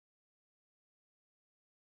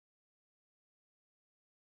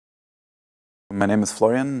my name is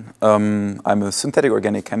Florian. I'm a synthetic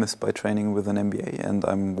organic chemist by training with an MBA, and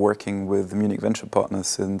I'm working with Munich Ventures partners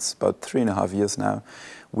since about 3.5 years now.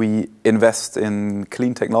 We invest in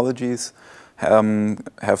clean technologies,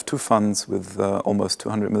 have 2 funds with almost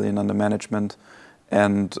 200 million under management,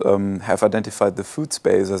 and have identified the food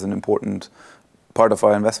space as an important part of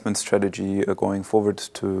our investment strategy going forward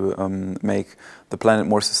to make the planet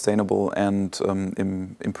more sustainable and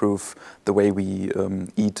improve the way we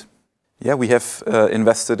eat. Yeah, we have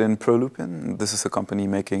invested in Lupin. This is a company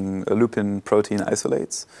making Lupin protein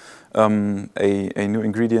isolates, a new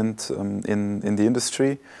ingredient in the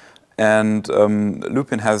industry. And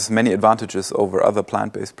Lupin has many advantages over other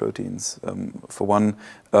plant-based proteins. For one,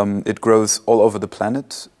 it grows all over the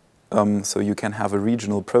planet. So you can have a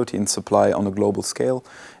regional protein supply on a global scale.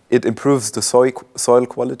 It improves the soil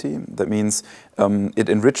quality. That means it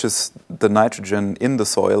enriches the nitrogen in the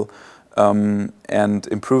soil and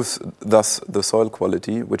improves thus the soil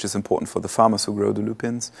quality, which is important for the farmers who grow the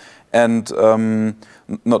lupins. And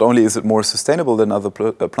not only is it more sustainable than other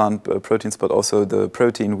plant proteins, but also the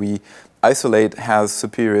protein we isolate has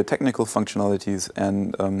superior technical functionalities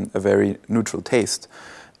and a very neutral taste.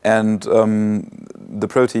 And the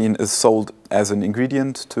protein is sold as an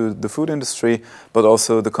ingredient to the food industry, but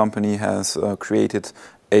also the company has created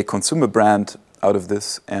a consumer brand out of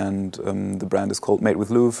this, and the brand is called Made with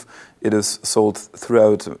Loew. It is sold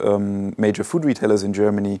throughout major food retailers in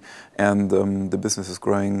Germany, and the business is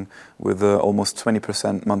growing with almost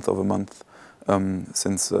 20% month over month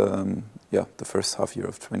since the first half year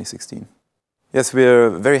of 2016. Yes, we're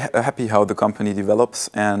very happy how the company develops,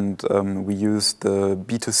 and we use the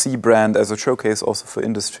B2C brand as a showcase also for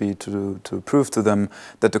industry to prove to them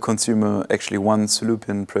that the consumer actually wants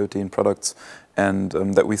Lupin protein products, and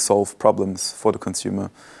that we solve problems for the consumer,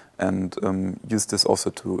 and use this also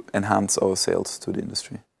to enhance our sales to the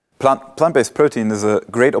industry. Plant-based protein is a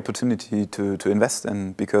great opportunity to invest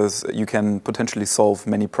in, because you can potentially solve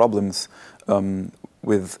many problems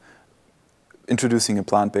with introducing a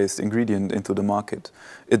plant-based ingredient into the market.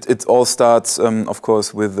 It all starts, of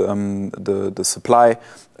course, with the supply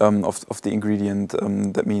of the ingredient.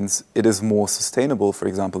 That means it is more sustainable, for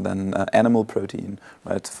example, than animal protein,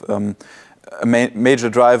 right? A major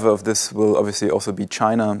driver of this will obviously also be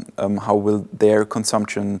China. How will their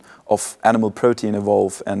consumption of animal protein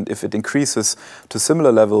evolve? And if it increases to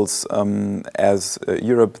similar levels as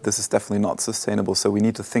Europe, this is definitely not sustainable. So we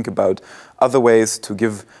need to think about other ways to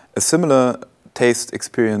give a similar taste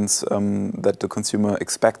experience that the consumer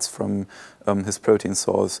expects from his protein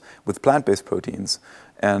source with plant-based proteins.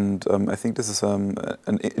 And I think this is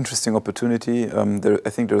an interesting opportunity. I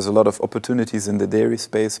think there's a lot of opportunities in the dairy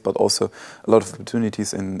space, but also a lot of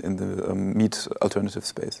opportunities in the meat alternative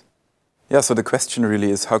space. Yeah, so the question really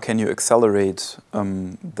is, how can you accelerate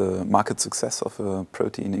the market success of a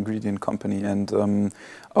protein ingredient company? And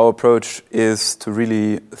our approach is to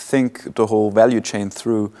really think the whole value chain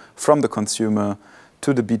through, from the consumer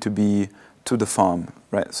to the B2B to the farm,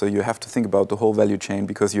 right? So you have to think about the whole value chain,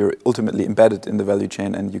 because you're ultimately embedded in the value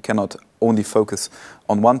chain and you cannot only focus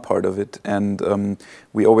on one part of it. And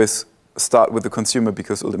we always start with the consumer,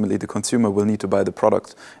 because ultimately the consumer will need to buy the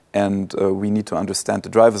product, and we need to understand the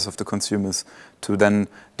drivers of the consumers to then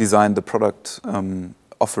design the product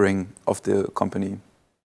offering of the company.